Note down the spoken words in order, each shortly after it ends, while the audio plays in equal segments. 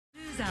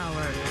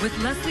Hour with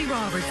Leslie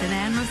Roberts and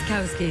Ann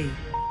Ruskowski.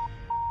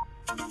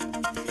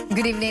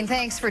 Good evening.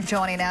 Thanks for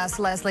joining us.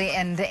 Leslie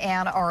and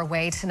Ann are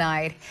away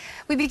tonight.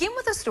 We begin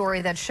with a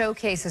story that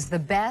showcases the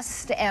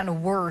best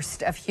and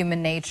worst of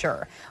human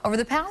nature. Over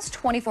the past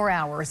 24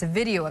 hours, a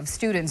video of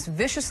students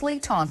viciously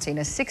taunting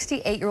a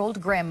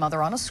 68-year-old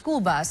grandmother on a school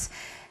bus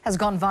has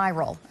gone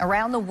viral.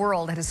 Around the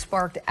world, it has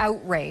sparked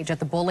outrage at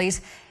the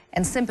bullies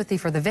and sympathy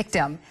for the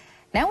victim.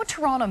 Now a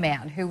Toronto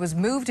man who was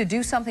moved to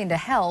do something to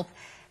help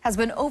has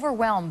been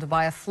overwhelmed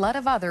by a flood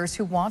of others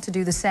who want to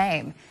do the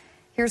same.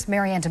 Here's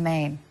Marianne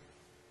Domain.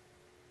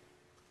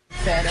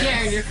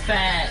 Karen, you're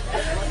fat.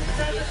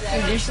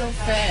 You're so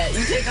fat.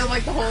 You take up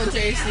like the whole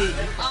entire seat.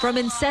 From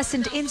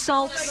incessant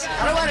insults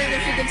I don't want her to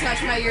freaking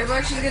touch my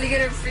earbud. She's gonna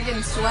get her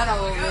freaking sweat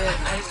all over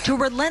it. to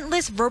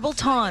relentless verbal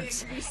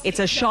taunts. It's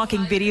a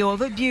shocking video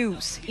of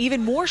abuse.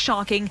 Even more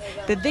shocking,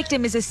 the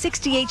victim is a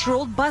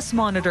 68-year-old bus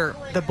monitor.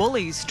 The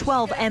bullies,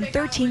 12 and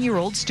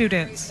 13-year-old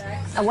students.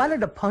 I wanted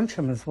to punch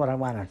him is what I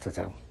wanted to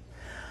do.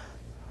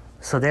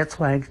 So that's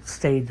why I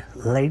stayed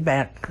laid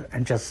back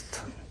and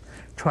just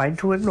tried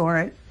to ignore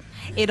it.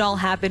 It all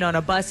happened on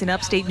a bus in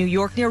upstate New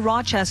York near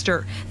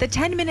Rochester. The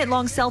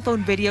 10-minute-long cell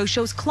phone video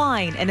shows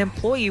Klein, an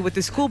employee with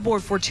the school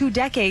board for 2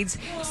 decades,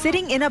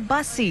 sitting in a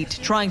bus seat,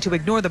 trying to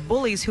ignore the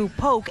bullies who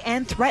poke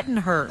and threaten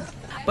her.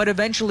 But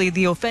eventually,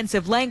 the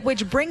offensive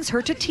language brings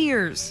her to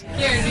tears.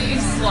 Karen, are you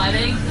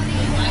sweating?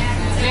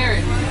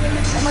 Karen.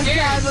 Oh my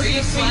God, look, are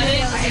you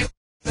sweating?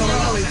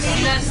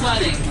 You're not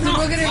sweating.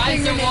 Look at her. Why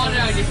is there water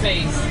on your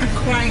face? I'm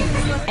crying.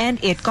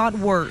 And it got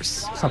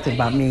worse. Something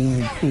about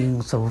me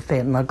being so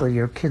fat and ugly,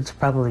 your kids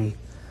probably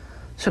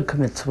should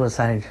commit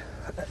suicide.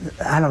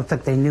 I don't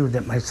think they knew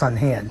that my son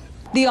had.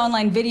 The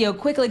online video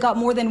quickly got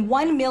more than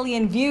 1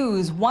 million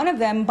views, one of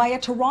them by a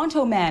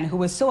Toronto man who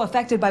was so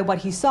affected by what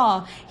he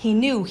saw, he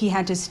knew he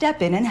had to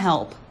step in and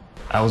help.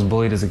 I was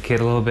bullied as a kid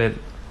a little bit,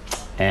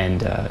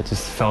 and it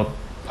just felt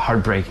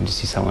heartbreaking to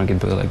see someone get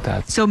bullied like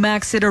that. So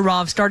Max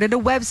Sidorov started a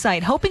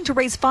website hoping to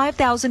raise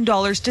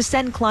 $5,000 to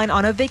send Klein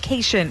on a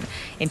vacation.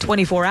 In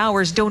 24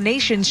 hours,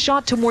 donations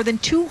shot to more than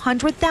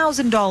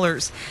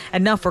 $200,000,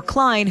 enough for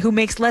Klein, who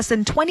makes less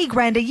than 20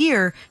 grand a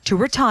year, to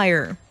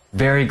retire.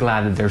 Very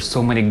glad that there's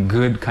so many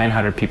good,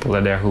 kind-hearted people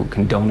out there who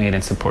can donate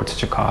and support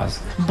such a cause.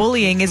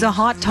 Bullying is a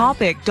hot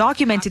topic,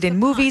 documented in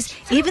movies,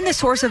 even the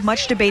source of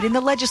much debate in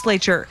the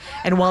legislature.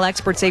 And while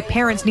experts say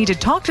parents need to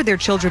talk to their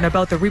children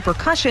about the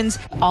repercussions,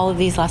 all of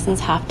these lessons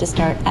have to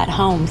start at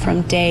home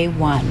from day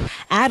one.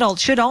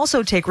 Adults should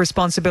also take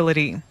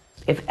responsibility.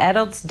 If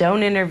adults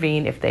don't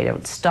intervene, if they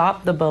don't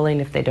stop the bullying,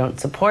 if they don't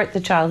support the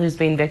child who's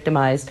being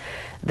victimized,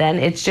 then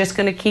it's just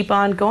going to keep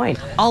on going.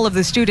 All of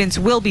the students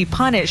will be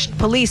punished.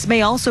 Police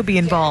may also be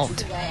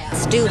involved.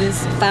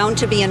 Students found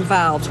to be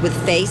involved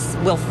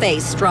will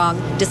face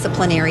strong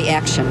disciplinary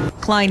action.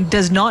 Klein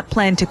does not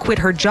plan to quit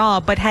her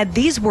job, but had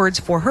these words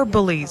for her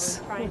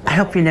bullies. I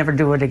hope you never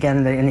do it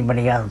again to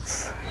anybody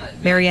else.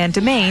 Marianne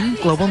Domain,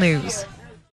 Global News.